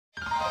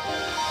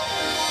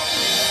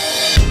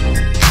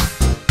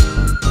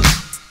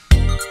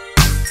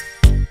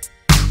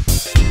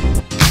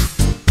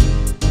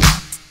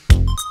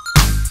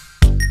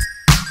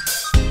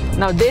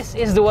Now this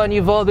is the one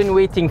you've all been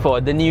waiting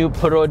for, the new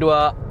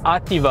Perodua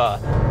Ativa.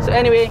 So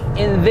anyway,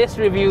 in this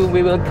review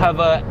we will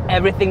cover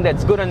everything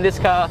that's good on this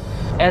car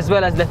as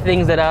well as the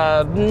things that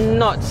are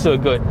not so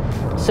good.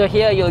 So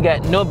here you'll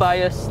get no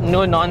bias,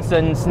 no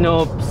nonsense,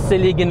 no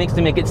silly gimmicks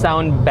to make it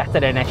sound better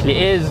than it actually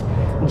is.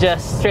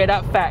 Just straight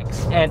up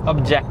facts and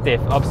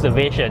objective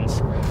observations.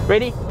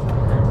 Ready?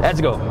 Let's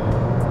go.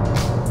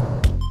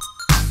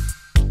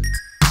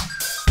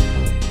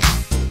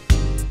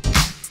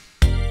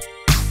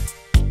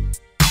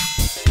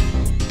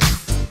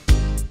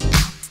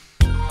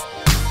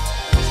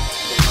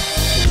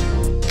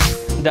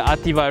 The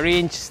Ativa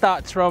range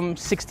starts from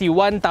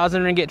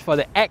 61,000 ringgit for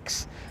the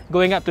X,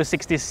 going up to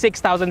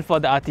 66,000 for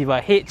the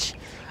Ativa H,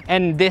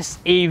 and this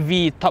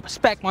AV top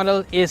spec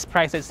model is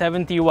priced at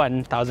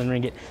 71,000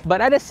 ringgit.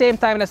 But at the same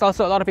time, there's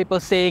also a lot of people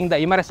saying that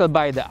you might as well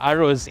buy the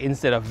Aros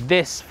instead of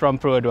this from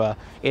Perodua.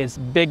 It's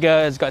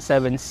bigger, it's got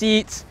 7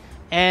 seats,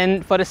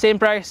 and for the same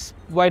price,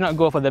 why not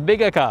go for the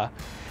bigger car?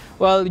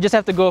 Well, you just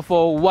have to go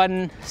for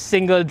one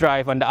single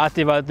drive on the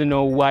Ativa to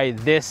know why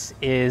this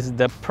is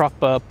the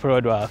proper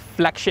Perodua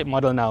flagship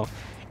model now.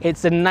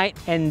 It's a night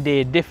and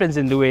day difference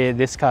in the way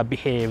this car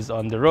behaves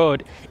on the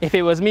road. If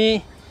it was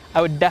me,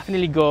 I would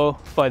definitely go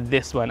for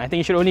this one. I think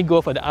you should only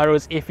go for the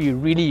Aros if you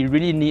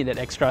really need that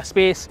extra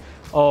space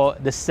or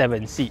the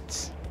 7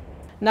 seats.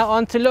 Now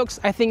on to looks,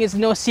 I think it's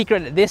no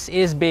secret that this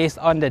is based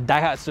on the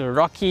Daihatsu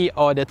Rocky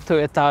or the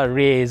Toyota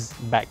Raze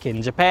back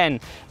in Japan.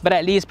 But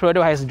at least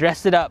Perodua has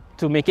dressed it up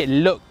to make it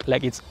look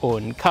like its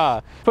own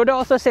car. Perodua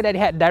also said that it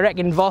had direct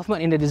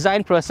involvement in the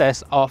design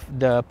process of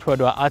the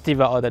Perodua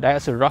Ativa or the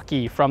Daihatsu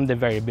Rocky from the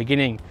very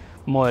beginning,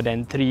 more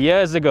than 3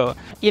 years ago.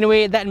 In a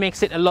way, that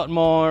makes it a lot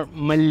more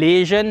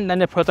Malaysian than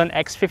the Proton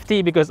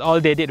X50 because all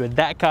they did with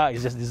that car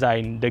is just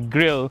design the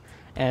grille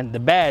and the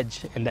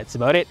badge, and that's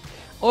about it.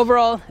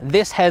 Overall,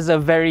 this has a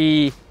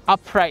very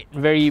upright,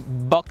 very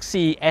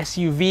boxy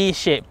SUV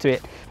shape to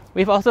it.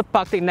 We've also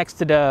parked it next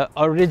to the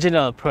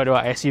original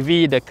Perodua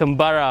SUV, the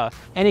Kembara.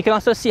 And you can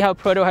also see how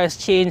Perodua has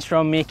changed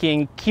from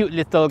making cute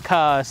little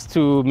cars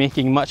to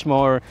making much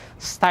more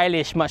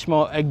stylish, much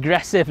more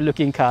aggressive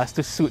looking cars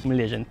to suit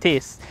Malaysian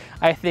tastes.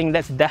 I think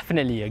that's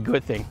definitely a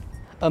good thing.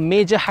 A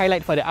major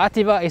highlight for the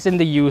Ativa is in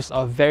the use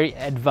of very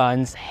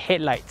advanced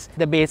headlights.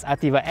 The base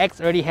Ativa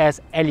X already has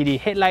LED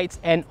headlights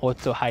and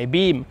auto high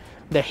beam.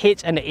 The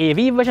H and the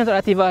AV versions of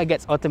Ativa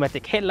gets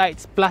automatic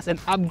headlights plus an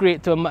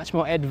upgrade to a much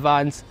more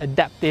advanced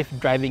adaptive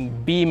driving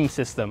beam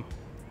system.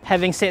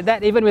 Having said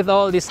that, even with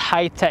all these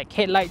high-tech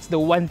headlights, the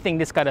one thing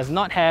this car does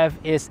not have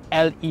is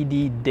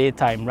LED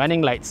daytime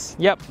running lights.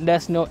 Yep,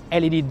 there's no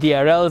LED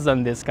DRLs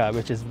on this car,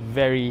 which is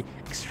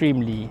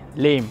extremely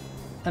lame.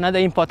 Another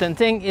important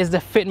thing is the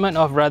fitment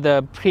of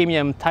rather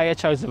premium tyre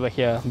choice over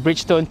here,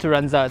 Bridgestone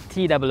Turanza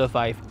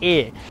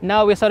T005A.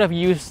 Now we're sort of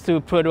used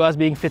to Peroduas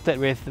being fitted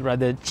with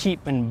rather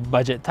cheap and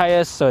budget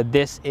tyres, so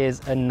this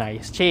is a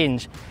nice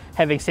change.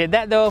 Having said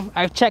that though,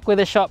 I've checked with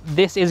the shop,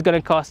 this is going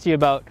to cost you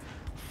about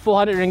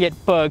 400 ringgit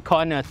per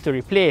corner to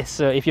replace.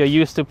 So if you're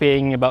used to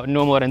paying about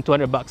no more than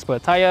 200 bucks per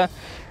tyre,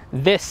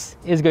 this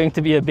is going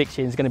to be a big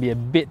change. It's going to be a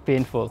bit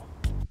painful.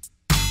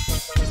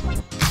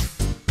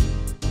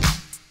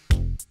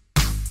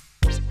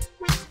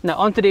 Now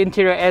onto the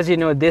interior. As you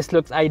know, this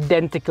looks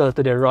identical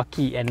to the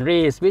Rocky and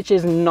Raze, which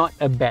is not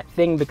a bad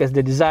thing because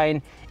the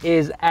design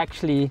is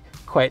actually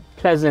quite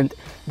pleasant.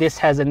 This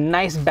has a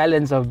nice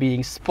balance of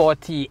being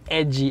sporty,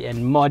 edgy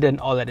and modern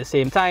all at the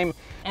same time,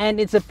 and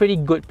it's a pretty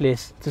good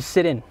place to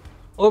sit in.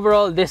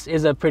 Overall, this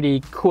is a pretty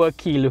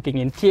quirky looking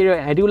interior,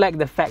 and I do like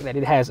the fact that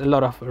it has a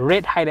lot of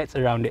red highlights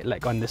around it,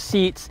 like on the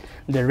seats,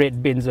 the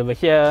red bins over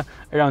here,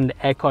 around the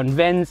aircon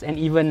vents, and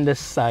even the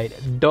side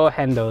door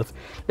handles.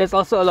 There's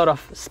also a lot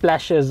of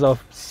splashes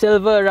of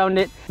silver around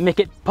it, make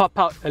it pop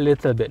out a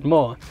little bit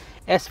more.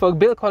 As for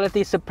build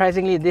quality,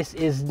 surprisingly, this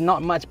is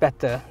not much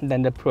better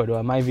than the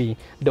Perodua Myvi.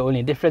 The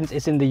only difference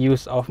is in the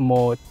use of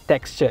more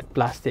textured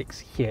plastics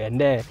here and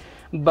there.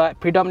 But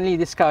predominantly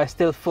this car is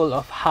still full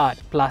of hard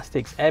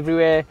plastics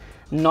everywhere,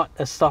 not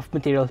a soft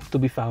material to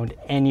be found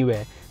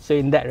anywhere. So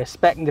in that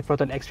respect, the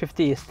Proton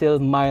X50 is still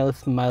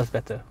miles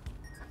better.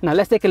 Now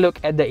let's take a look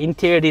at the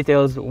interior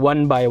details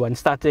one by one,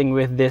 starting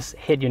with this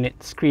head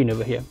unit screen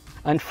over here.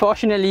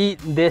 Unfortunately,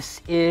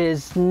 this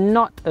is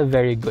not a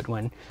very good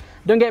one.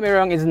 Don't get me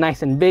wrong, it's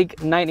nice and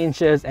big, 9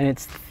 inches, and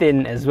it's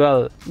thin as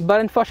well.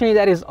 But unfortunately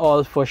that is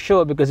all for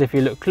show, because if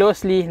you look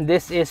closely,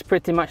 this is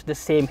pretty much the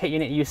same head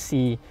unit you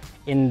see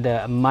in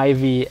the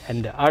Myvi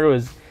and the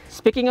Aros.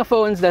 Speaking of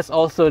phones, there's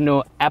also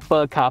no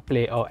Apple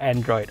CarPlay or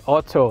Android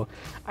Auto.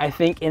 I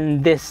think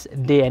in this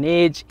day and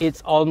age, it's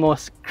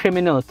almost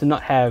criminal to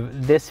not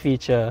have this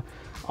feature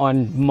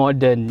on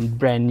modern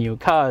brand new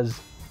cars.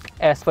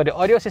 As for the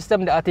audio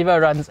system, the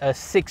Ativa runs a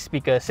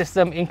 6-speaker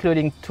system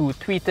including 2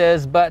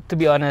 tweeters, but to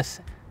be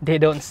honest, they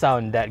don't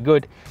sound that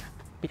good.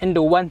 And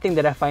the one thing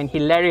that I find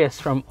hilarious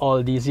from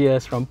all these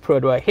years from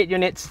Perodua head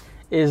units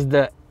is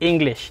the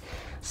English.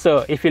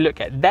 So if you look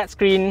at that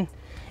screen,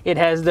 it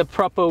has the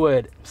proper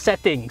word,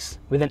 settings,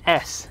 with an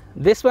S.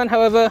 This one,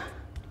 however,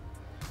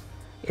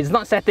 it's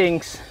not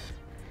settings,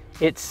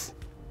 it's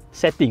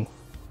Setting.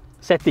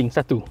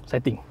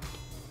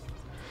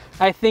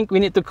 I think we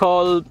need to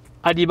call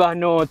Adibah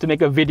No to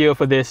make a video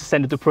for this,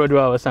 send it to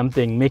Perodua or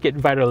something, make it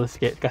viral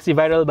sikit. Kasih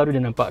viral baru dia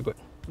nampak kot.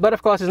 But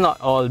of course, it's not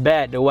all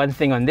bad. The one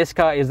thing on this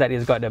car is that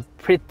it's got a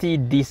pretty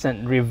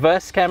decent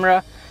reverse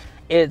camera.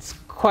 It's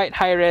quite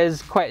high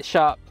res, quite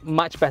sharp,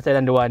 much better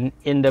than the one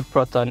in the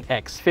Proton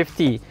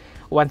X50.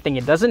 One thing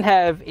it doesn't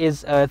have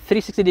is a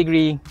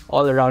 360-degree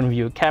all-around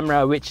view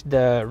camera, which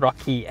the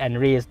Rocky and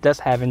Race does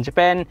have in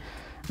Japan.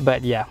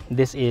 But yeah,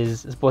 this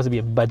is supposed to be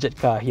a budget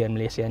car here in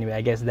Malaysia anyway.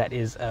 I guess that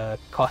is a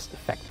cost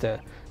factor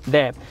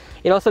there.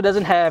 It also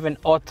doesn't have an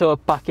auto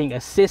parking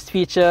assist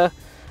feature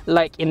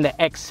like in the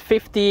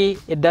X50.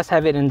 It does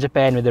have it in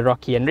Japan with the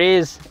Rocky and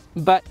Race,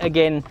 but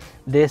again,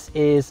 this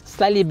is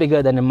slightly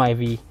bigger than the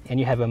Myvi and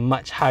you have a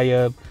much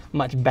higher,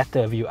 much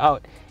better view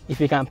out.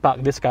 If you can't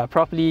park this car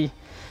properly,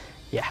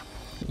 yeah,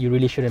 you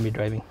really shouldn't be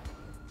driving.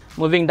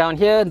 Moving down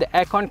here, the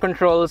aircon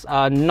controls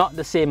are not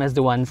the same as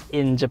the ones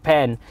in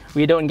Japan.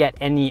 We don't get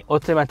any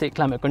automatic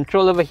climate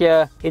control over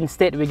here.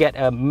 Instead, we get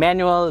a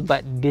manual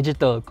but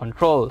digital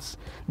controls.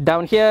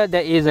 Down here,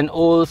 there is an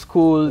old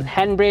school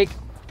handbrake.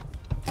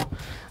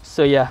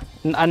 So yeah,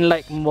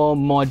 unlike more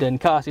modern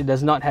cars, it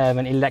does not have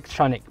an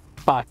electronic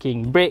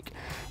parking brake.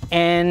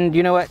 And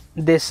you know what?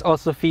 This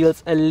also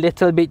feels a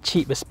little bit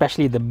cheap,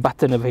 especially the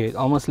button over here. It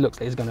almost looks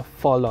like it's gonna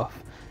fall off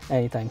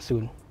anytime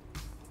soon.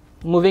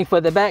 Moving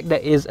further back, there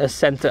is a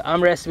center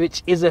armrest,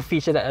 which is a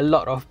feature that a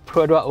lot of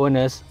Perodua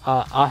owners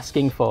are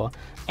asking for.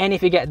 And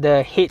if you get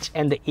the H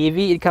and the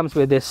AV, it comes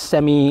with this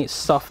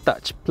semi-soft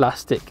touch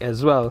plastic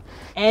as well.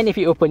 And if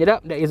you open it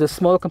up, there is a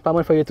small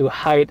compartment for you to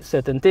hide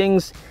certain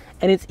things.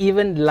 And it's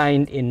even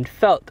lined in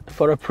felt.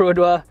 For a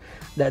Perodua,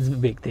 that's a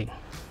big thing.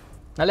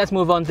 Now let's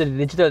move on to the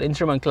digital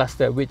instrument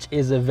cluster, which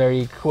is a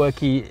very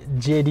quirky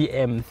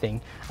JDM thing.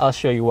 I'll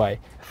show you why.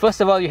 First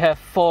of all, you have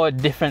 4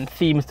 different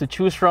themes to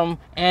choose from,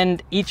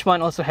 and each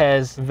one also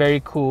has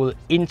very cool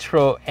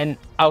intro and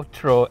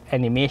outro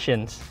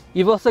animations.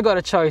 You've also got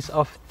a choice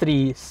of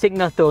 3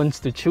 signal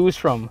tones to choose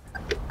from.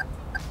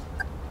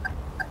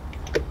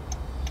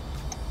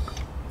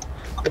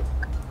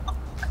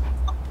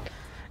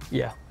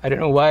 Yeah, I don't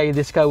know why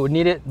this car would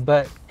need it,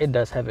 but it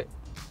does have it.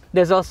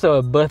 There's also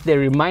a birthday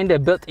reminder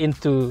built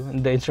into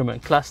the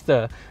instrument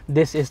cluster.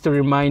 This is to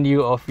remind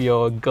you of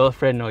your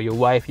girlfriend or your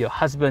wife, your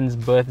husband's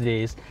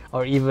birthdays,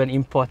 or even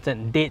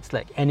important dates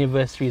like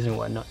anniversaries and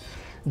whatnot.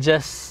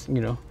 Just,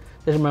 you know,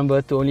 just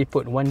remember to only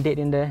put 1 date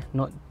in there,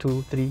 not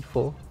 2, 3,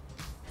 4.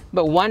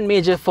 But one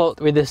major fault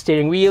with the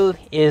steering wheel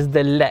is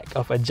the lack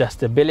of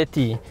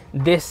adjustability.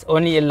 This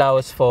only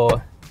allows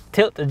for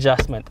tilt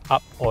adjustment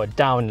up or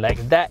down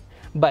like that,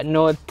 but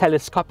no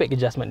telescopic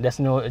adjustment. There's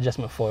no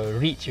adjustment for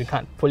reach. You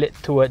can't pull it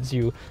towards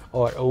you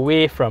or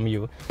away from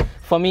you.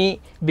 For me,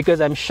 because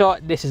I'm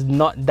short, this is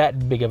not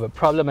that big of a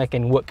problem. I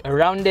can work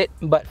around it,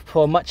 but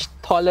for much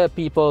taller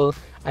people,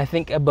 I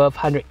think above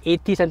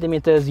 180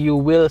 centimeters, you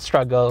will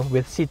struggle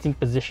with seating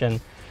position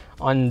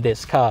on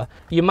this car.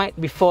 You might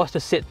be forced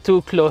to sit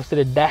too close to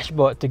the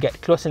dashboard to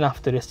get close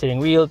enough to the steering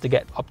wheel to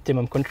get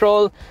optimum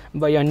control,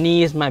 but your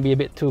knees might be a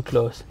bit too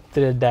close to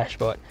the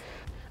dashboard.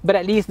 But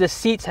at least the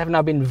seats have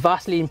now been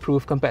vastly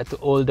improved compared to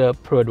older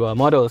Perodua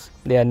models.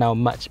 They are now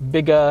much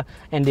bigger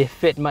and they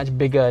fit much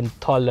bigger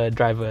and taller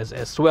drivers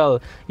as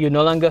well. You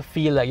no longer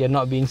feel like you're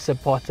not being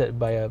supported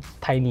by a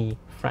tiny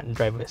front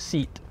driver's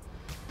seat.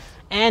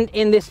 And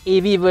in this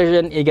AV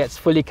version, it gets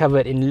fully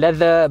covered in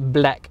leather,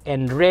 black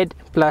and red,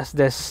 plus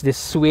there's this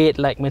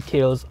suede-like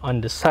materials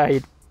on the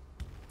side.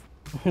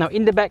 Now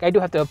in the back, I do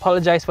have to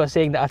apologize for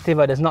saying the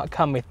Ativa does not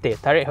come with teh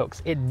tarik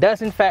hooks. It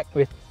does in fact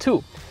with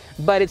 2.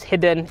 But it's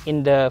hidden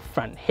in the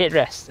front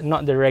headrest,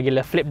 not the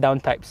regular flip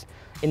down types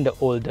in the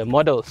older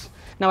models.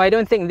 Now I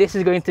don't think this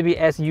is going to be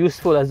as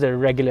useful as the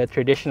regular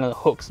traditional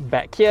hooks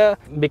back here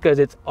because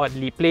it's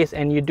oddly placed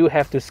and you do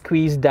have to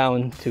squeeze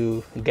down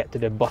to get to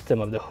the bottom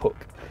of the hook.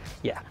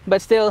 Yeah,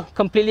 but still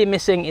completely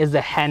missing is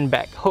the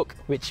handbag hook,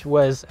 which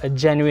was a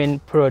genuine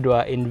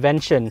Perodua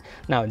invention.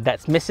 Now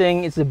that's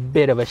missing. It's a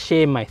bit of a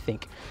shame, I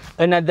think.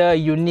 Another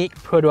unique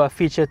Perodua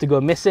feature to go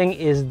missing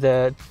is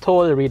the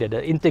toll reader,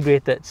 the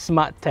integrated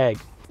smart tag.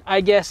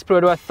 I guess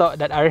Perodua thought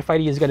that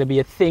RFID is going to be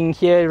a thing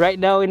here right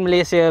now in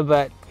Malaysia,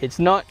 but it's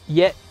not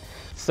yet.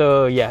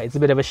 So yeah, it's a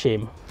bit of a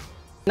shame.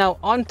 Now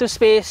onto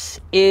space,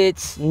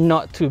 it's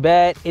not too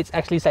bad. It's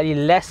actually slightly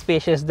less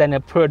spacious than a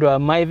Perodua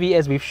Myvi,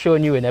 as we've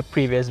shown you in a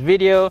previous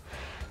video.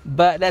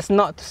 But that's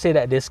not to say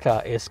that this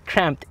car is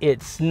cramped.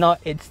 It's not.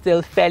 It's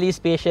still fairly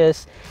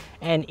spacious.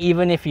 And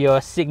even if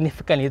you're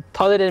significantly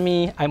taller than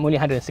me, I'm only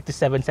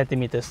 167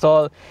 centimeters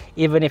tall.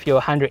 Even if you're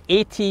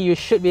 180, you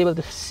should be able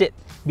to sit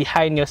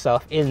behind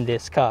yourself in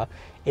this car.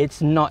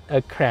 It's not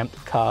a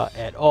cramped car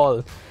at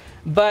all.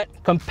 But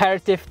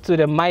comparative to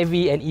the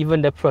Myvi and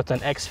even the Proton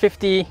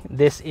X50,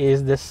 this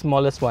is the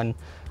smallest one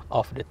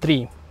of the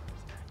 3.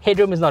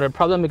 Headroom is not a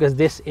problem because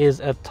this is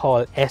a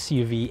tall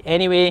SUV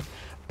anyway.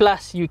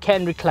 Plus, you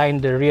can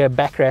recline the rear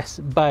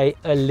backrest by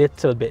a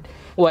little bit.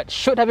 What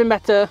should have been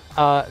better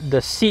are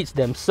the seats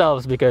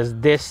themselves, because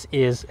this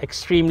is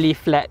extremely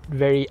flat,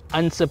 very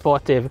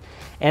unsupportive,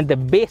 and the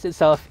base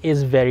itself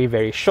is very,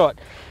 very short.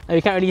 Now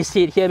you can't really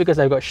see it here because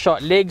I've got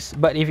short legs,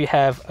 but if you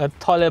have a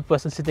taller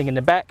person sitting in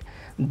the back,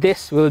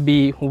 this will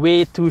be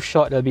way too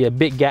short. There'll be a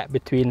big gap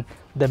between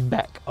the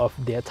back of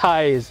their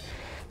thighs.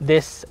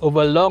 This,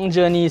 over long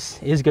journeys,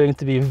 is going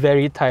to be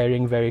very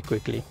tiring very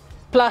quickly.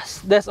 Plus,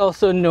 there's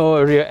also no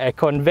rear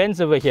aircon vents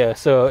over here,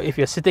 so if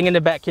you're sitting in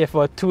the back here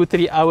for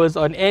 2-3 hours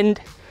on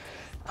end,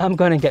 I'm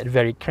gonna get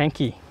very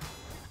cranky.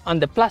 On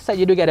the plus side,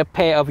 you do get a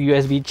pair of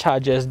USB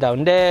chargers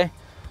down there,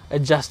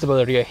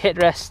 adjustable rear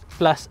headrest,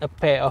 plus a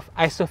pair of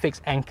ISOFIX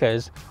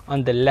anchors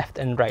on the left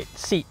and right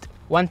seat.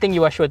 One thing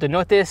you are sure to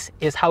notice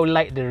is how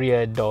light the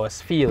rear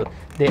doors feel.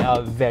 They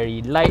are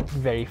very light,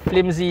 very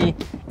flimsy,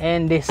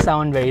 and they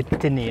sound very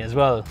tinny as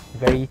well,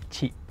 very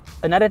cheap.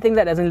 Another thing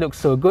that doesn't look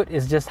so good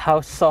is just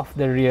how soft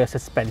the rear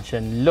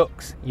suspension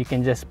looks. You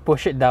can just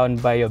push it down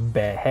by your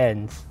bare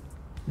hands.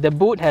 The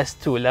boot has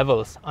 2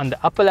 levels. On the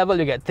upper level,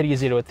 you get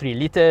 303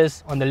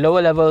 litres. On the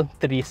lower level,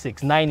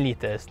 369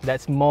 litres.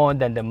 That's more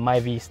than the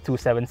Myvi's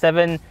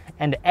 277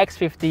 and the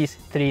X50's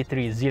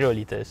 330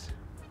 litres.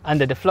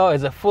 Under the floor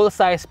is a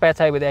full-size spare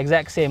tyre with the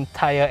exact same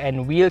tyre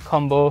and wheel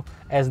combo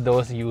as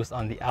those used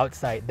on the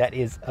outside. That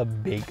is a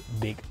big,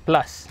 big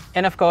plus.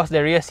 And of course,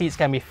 the rear seats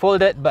can be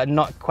folded but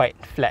not quite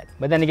flat.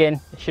 But then again,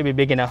 it should be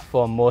big enough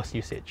for most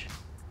usage.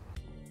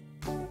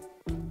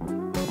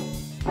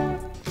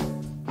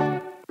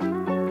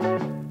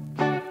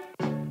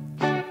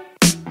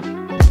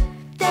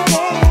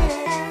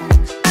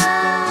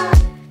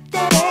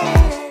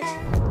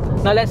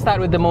 Now let's start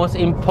with the most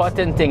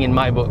important thing in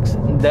my books,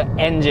 the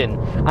engine.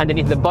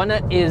 Underneath the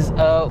bonnet is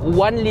a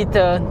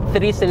 1-litre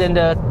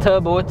 3-cylinder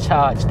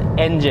turbocharged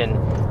engine.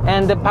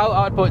 And the power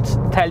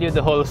outputs tell you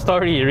the whole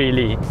story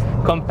really.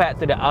 Compared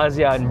to the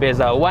Asia and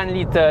Beza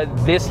 1-litre,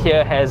 this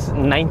here has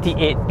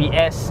 98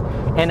 PS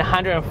and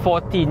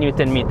 140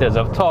 Newton meters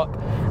of torque.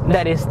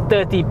 That is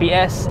 30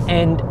 PS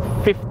and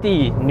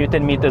 50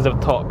 Newton meters of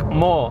torque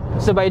more.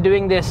 So by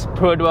doing this,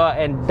 Perodua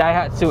and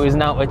Daihatsu is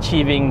now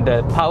achieving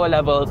the power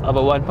levels of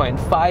a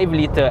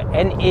 1.5-litre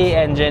NA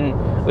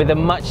engine with a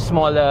much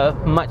smaller,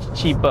 much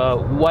cheaper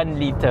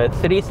 1-litre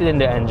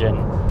 3-cylinder engine.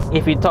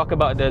 If we talk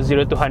about the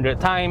 0 to 100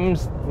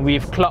 times,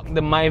 we've clocked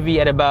the Myvi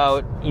at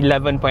about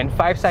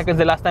 11.5 seconds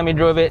the last time we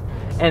drove it,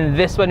 and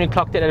this one we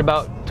clocked it at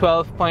about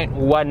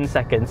 12.1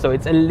 seconds. So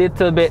it's a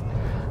little bit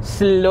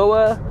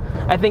slower.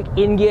 I think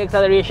in gear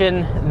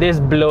acceleration, this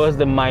blows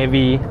the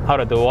Myvi out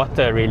of the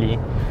water really.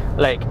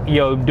 Like,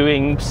 you're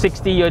doing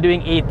 60, you're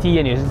doing 80,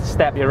 and you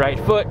step your right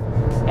foot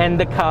and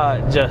the car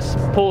just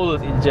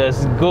pulls, it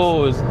just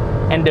goes,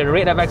 and the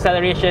rate of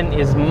acceleration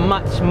is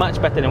much,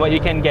 much better than what you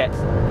can get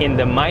in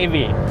the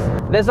Myvi.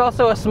 There's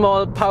also a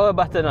small power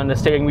button on the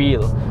steering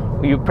wheel.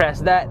 You press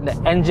that, the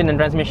engine and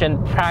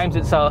transmission primes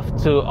itself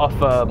to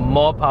offer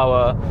more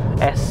power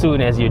as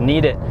soon as you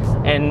need it.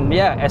 And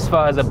yeah, as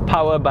far as a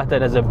power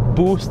button, as a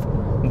boost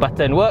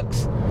button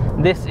works,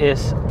 this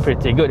is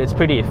pretty good. It's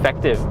pretty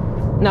effective.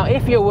 Now,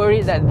 if you're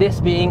worried that this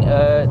being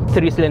a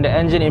 3-cylinder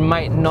engine, it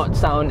might not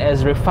sound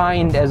as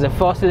refined as a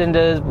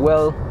 4-cylinder,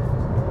 well,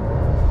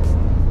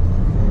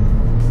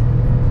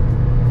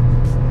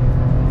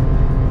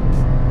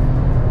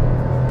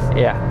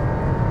 yeah,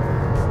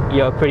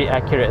 you're pretty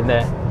accurate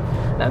there.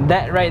 Now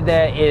that right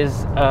there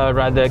is a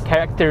rather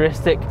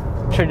characteristic,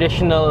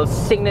 traditional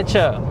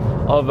signature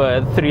of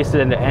a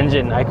 3-cylinder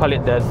engine. I call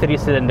it the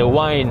 3-cylinder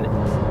whine,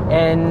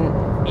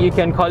 and you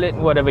can call it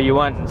whatever you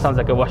want. It sounds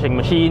like a washing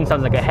machine,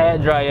 sounds like a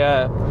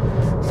hairdryer,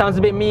 sounds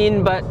a bit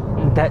mean, but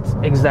that's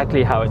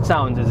exactly how it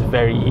sounds. It's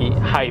very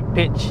high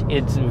pitch,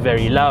 it's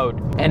very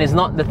loud, and it's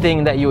not the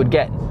thing that you would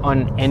get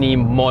on any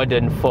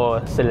modern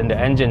 4-cylinder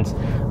engines.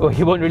 Well,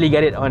 you won't really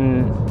get it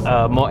on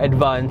more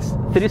advanced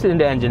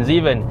 3-cylinder engines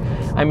even.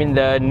 I mean,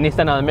 the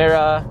Nissan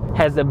Almera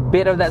has a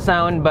bit of that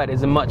sound, but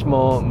it's a much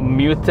more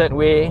muted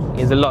way.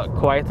 It's a lot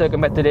quieter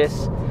compared to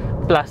this.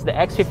 Plus the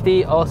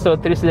X50, also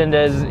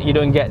 3-cylinders, you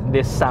don't get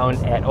this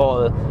sound at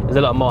all. It's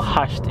a lot more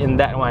hushed in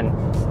that one.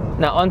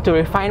 Now onto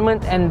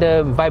refinement, and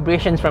the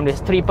vibrations from this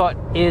 3-pot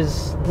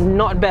is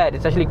not bad.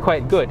 It's actually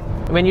quite good.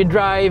 When you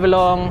drive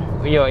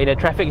along, you're in a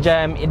traffic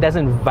jam, it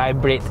doesn't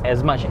vibrate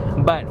as much.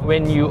 But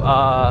when you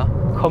are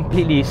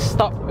completely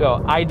stopped,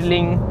 you're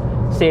idling,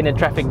 say in a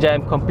traffic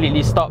jam,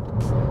 completely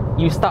stopped,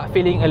 you start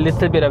feeling a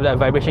little bit of that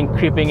vibration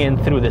creeping in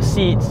through the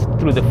seats,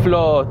 through the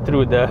floor,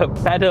 through the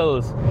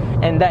pedals,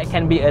 and that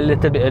can be a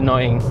little bit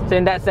annoying. So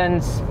in that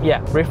sense,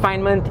 yeah,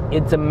 refinement,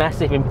 it's a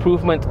massive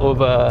improvement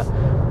over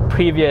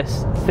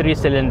previous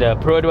 3-cylinder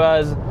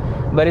Peroduas,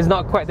 but it's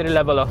not quite to the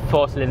level of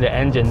 4-cylinder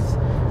engines.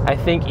 I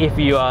think if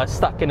you are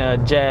stuck in a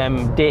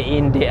jam day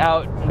in, day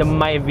out, the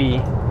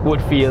Myvi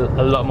would feel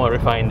a lot more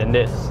refined than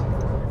this.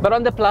 But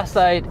on the plus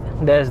side,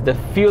 there's the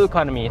fuel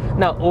economy.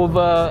 Now,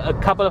 over a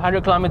couple of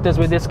 100 kilometers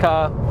with this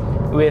car,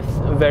 with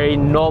very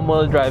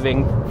normal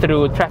driving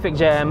through traffic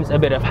jams, a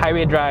bit of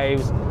highway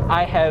drives,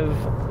 I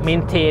have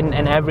maintain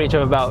an average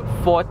of about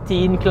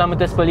 14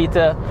 kilometers per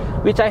litre,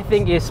 which I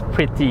think is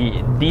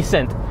pretty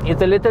decent.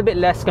 It's a little bit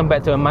less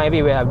compared to a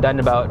Myvi, where I've done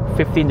about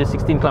 15 to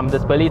 16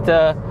 kilometers per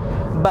litre,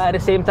 but at the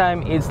same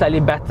time it's slightly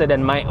better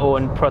than my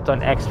own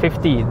Proton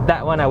X50.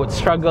 That one I would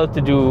struggle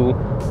to do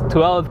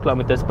 12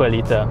 kilometers per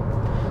litre.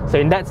 So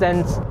in that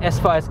sense, as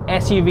far as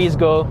SUVs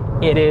go,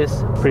 it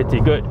is pretty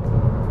good.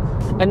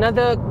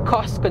 Another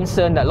cost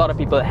concern that a lot of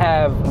people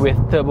have with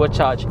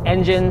turbocharged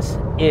engines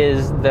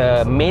is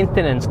the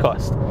maintenance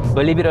cost.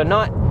 Believe it or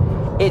not,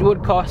 it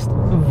would cost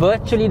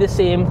virtually the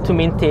same to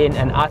maintain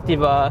an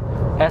Ativa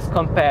as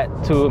compared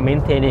to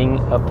maintaining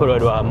a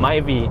Perodua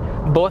Myvi.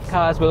 Both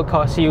cars will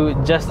cost you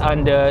just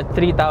under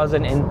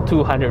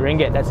 3,200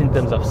 ringgit. That's in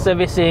terms of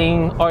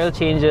servicing, oil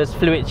changes,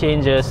 fluid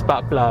changes,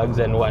 spark plugs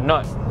and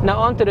whatnot. Now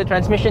on to the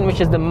transmission, which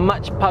is the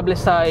much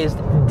publicized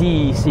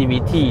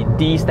DCVT,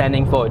 D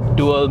standing for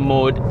dual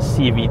mode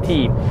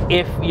CVT.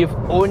 If you've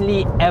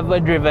only ever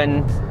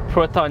driven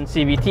Proton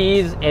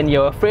CVTs and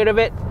you're afraid of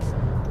it,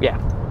 yeah,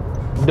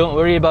 don't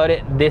worry about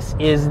it. This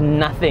is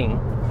nothing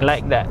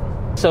like that.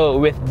 So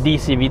with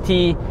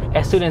DCVT,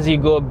 as soon as you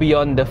go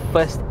beyond the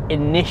first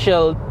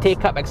initial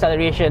take-up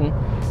acceleration,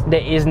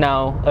 there is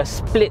now a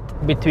split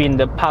between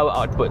the power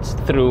outputs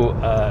through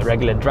a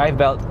regular drive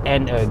belt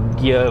and a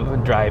gear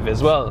drive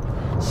as well.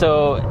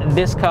 So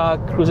this car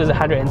cruises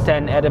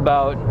 110 at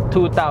about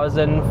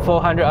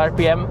 2,400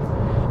 RPM,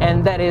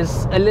 and that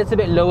is a little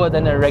bit lower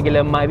than a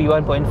regular Myvi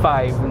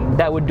 1.5.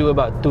 That would do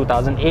about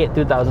 2008,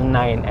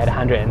 2009 at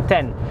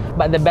 110.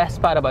 But the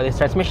best part about this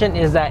transmission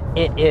is that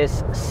it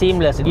is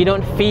seamless. You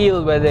don't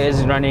feel whether it's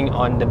running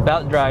on the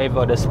belt drive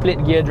or the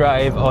split gear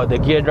drive or the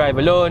gear drive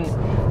alone.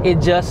 It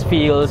just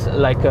feels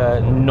like a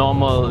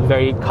normal,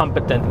 very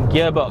competent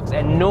gearbox,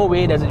 and no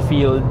way does it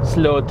feel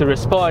slow to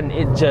respond.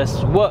 It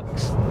just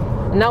works.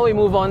 Now we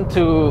move on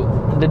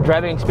to the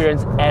driving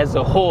experience as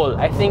a whole.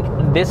 I think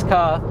this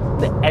car,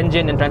 the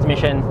engine and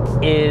transmission,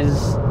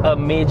 is a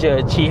major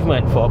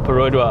achievement for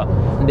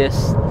Perodua. This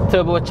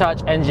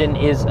turbocharged engine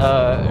is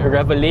a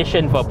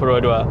revelation for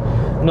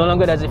Perodua. No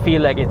longer does it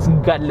feel like it's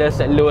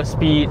gutless at lower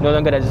speed. No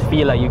longer does it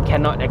feel like you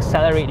cannot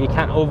accelerate, you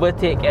can't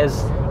overtake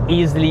as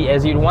easily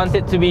as you'd want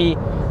it to be.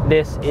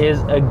 This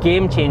is a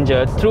game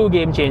changer, true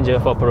game changer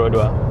for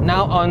Perodua.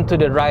 Now on to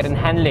the ride and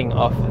handling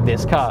of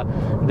this car.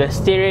 The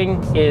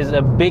steering is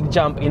a big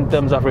jump in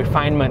terms of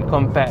refinement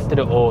compared to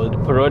the old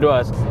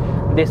Peroduas.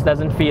 This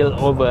doesn't feel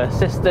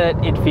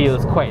over-assisted, it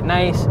feels quite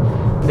nice.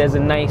 There's a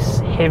nice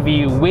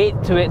heavy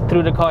weight to it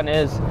through the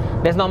corners.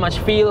 There's not much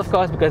feel, of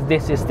course, because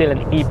this is still an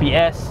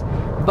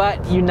EPS,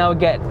 but you now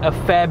get a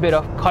fair bit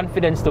of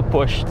confidence to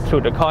push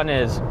through the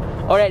corners.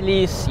 Or at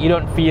least you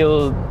don't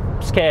feel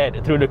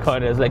scared through the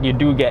corners like you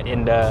do get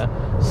in the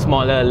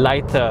smaller,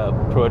 lighter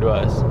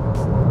Peroduas.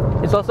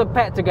 It's also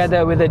paired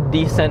together with a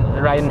decent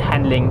ride and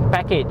handling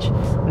package.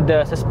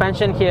 The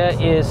suspension here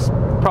is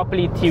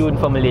properly tuned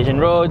for Malaysian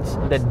roads.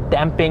 The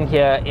damping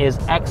here is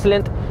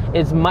excellent.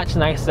 It's much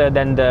nicer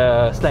than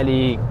the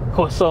slightly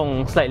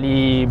kosong,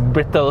 slightly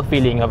brittle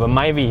feeling of a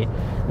Myvi.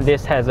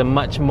 This has a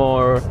much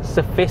more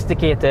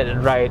sophisticated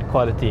ride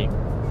quality.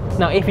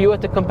 Now, if you were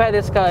to compare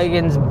this car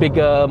against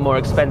bigger, more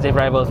expensive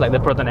rivals like the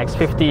Proton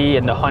X50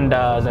 and the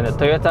Hondas and the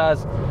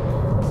Toyotas,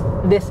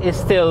 this is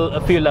still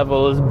a few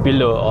levels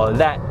below all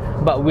that.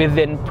 But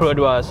within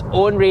Perodua's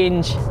own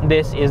range,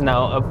 this is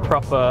now a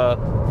proper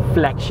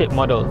flagship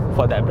model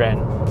for that brand.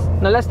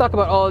 Now let's talk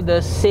about all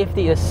the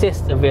safety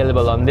assists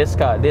available on this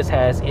car. This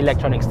has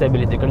electronic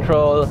stability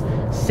control,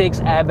 6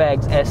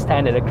 airbags as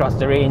standard across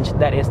the range.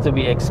 That is to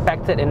be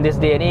expected in this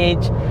day and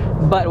age.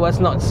 But what's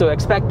not so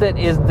expected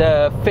is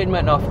the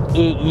fitment of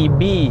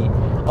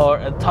AEB, or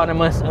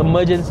autonomous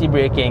emergency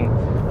braking,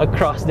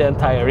 across the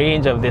entire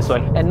range of this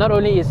one. And not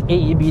only is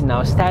AEB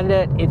now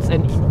standard, it's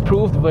an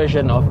improved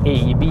version of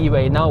AEB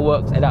where it now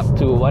works at up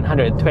to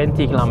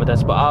 120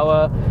 kilometers per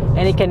hour,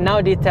 and it can now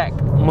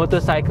detect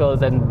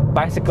motorcycles and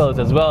bicycles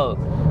as well.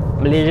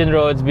 Malaysian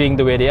roads being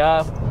the way they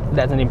are,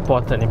 that's an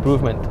important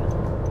improvement.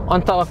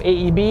 On top of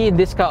AEB,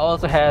 this car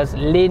also has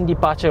lane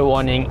departure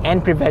warning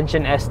and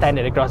prevention as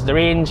standard across the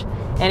range,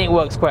 and it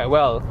works quite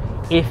well.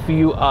 If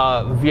you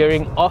are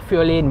veering off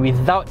your lane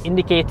without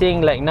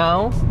indicating, like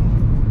now,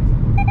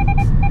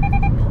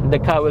 the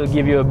car will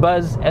give you a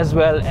buzz as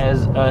well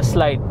as a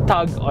slight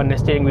tug on the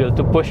steering wheel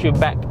to push you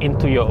back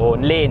into your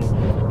own lane.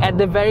 At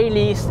the very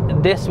least,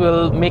 this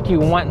will make you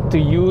want to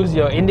use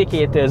your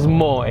indicators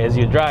more as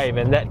you drive,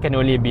 and that can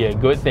only be a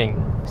good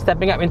thing.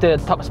 Stepping up into the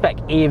top spec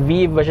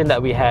AV version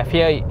that we have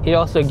here, you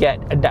also get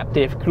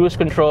adaptive cruise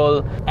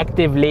control,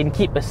 active lane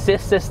keep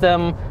assist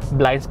system,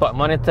 blind spot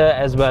monitor,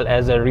 as well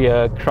as a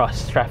rear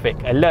cross traffic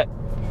alert.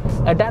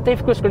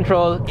 Adaptive cruise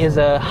control is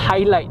a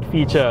highlight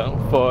feature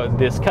for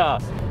this car.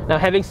 Now,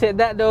 having said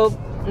that though,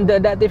 the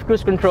adaptive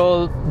cruise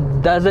control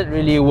doesn't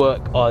really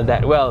work all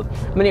that well.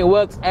 I mean, it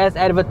works as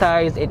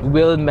advertised. It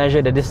will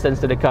measure the distance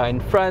to the car in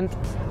front,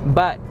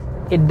 but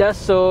it does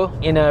so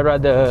in a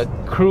rather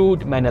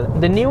crude manner.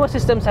 The newer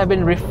systems have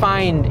been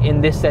refined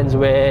in this sense,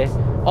 where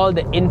all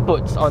the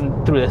inputs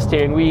on through the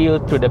steering wheel,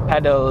 through the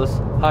pedals,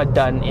 are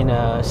done in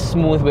a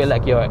smooth way,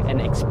 like you're an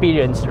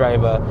experienced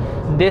driver.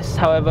 This,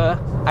 however,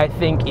 I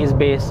think is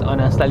based on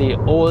a slightly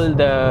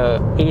older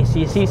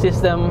ACC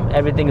system.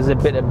 Everything is a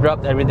bit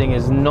abrupt, everything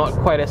is not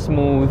quite as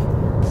smooth.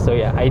 So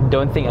yeah, I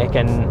don't think I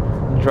can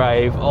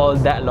drive all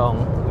that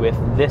long with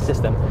this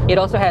system. It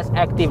also has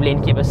active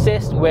lane keep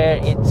assist, where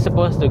it's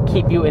supposed to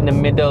keep you in the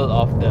middle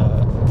of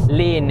the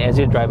lane as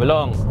you drive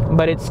along,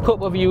 but its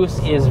scope of use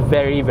is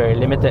very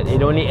limited.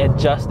 It only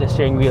adjusts the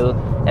steering wheel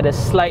at a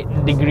slight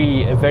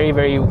degree, a very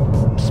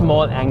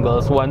small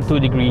angles, 1-2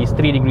 degrees,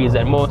 3 degrees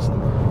at most,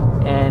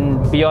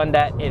 and beyond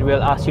that it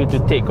will ask you to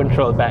take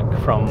control back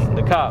from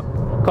the car.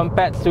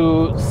 Compared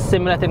to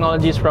similar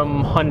technologies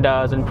from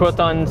Hondas and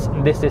Protons,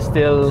 this is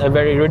still a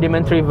very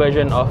rudimentary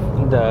version of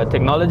the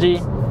technology,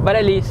 but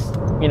at least,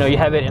 you know, you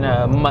have it in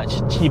a much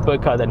cheaper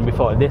car than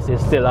before. This is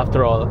still,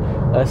 after all,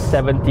 a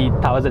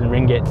 70,000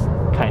 ringgit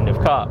kind of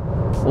car.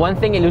 One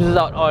thing it loses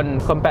out on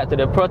compared to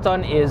the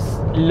Proton is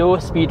low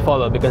speed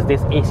follow, because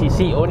this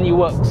ACC only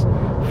works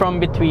from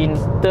between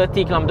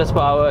 30 kilometers per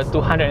hour to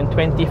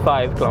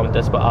 125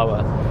 kilometers per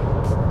hour.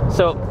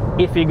 So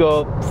if you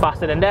go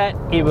faster than that,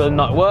 it will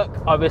not work.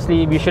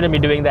 Obviously, we shouldn't be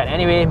doing that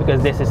anyway,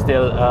 because this is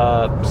still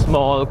a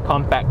small,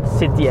 compact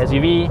city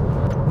SUV.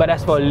 But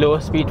as for low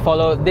speed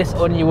follow, this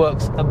only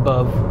works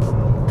above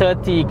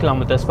 30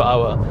 kilometers per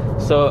hour.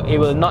 So it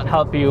will not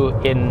help you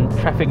in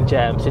traffic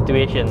jam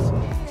situations.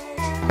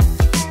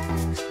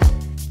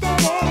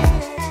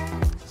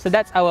 So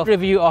that's our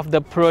review of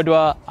the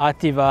Perodua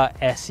Ativa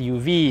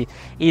SUV.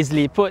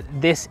 Easily put,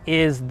 this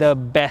is the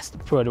best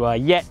Perodua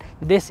yet.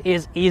 This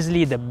is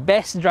easily the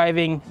best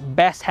driving,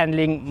 best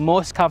handling,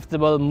 most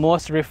comfortable,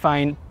 most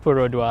refined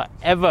Perodua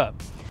ever.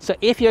 So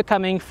if you're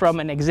coming from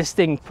an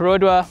existing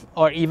Perodua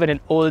or even an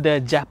older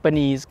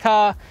Japanese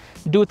car,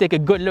 do take a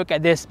good look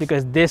at this,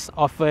 because this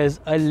offers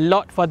a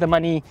lot for the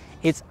money.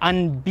 It's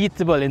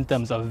unbeatable in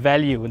terms of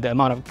value. The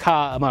amount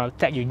of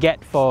tech you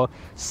get for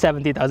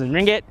 70,000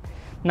 ringgit.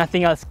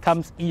 Nothing else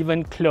comes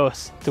even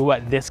close to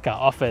what this car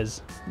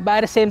offers. But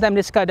at the same time,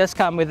 this car does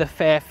come with a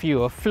fair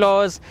few of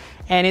flaws,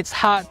 and it's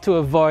hard to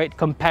avoid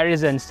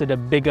comparisons to the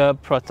bigger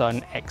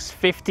Proton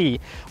X50.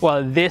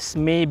 While this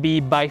may be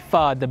by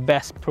far the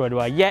best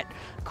Perodua yet,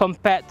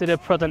 compared to the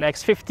Proton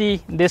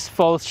X50, this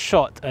falls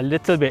short a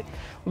little bit,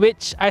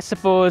 which I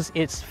suppose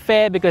it's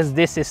fair, because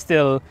this is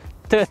still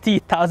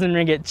 30,000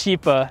 ringgit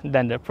cheaper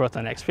than the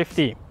Proton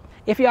X50.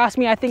 If you ask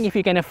me, I think if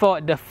you can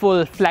afford the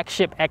full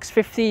flagship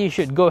X50, you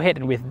should go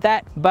ahead with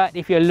that. But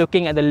if you're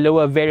looking at the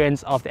lower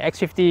variants of the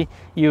X50,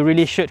 you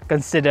really should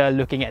consider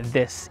looking at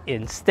this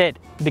instead,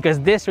 because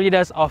this really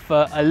does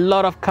offer a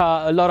lot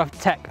of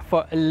tech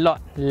for a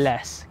lot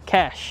less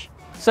cash.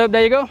 So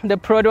there you go, the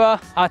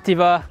Perodua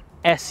Ativa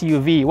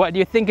SUV. What do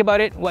you think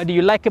about it? What do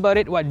you like about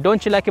it? What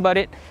don't you like about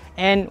it?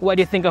 And what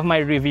do you think of my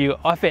review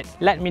of it?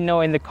 Let me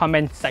know in the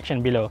comment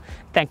section below.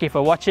 Thank you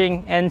for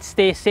watching, and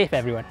stay safe,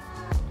 everyone.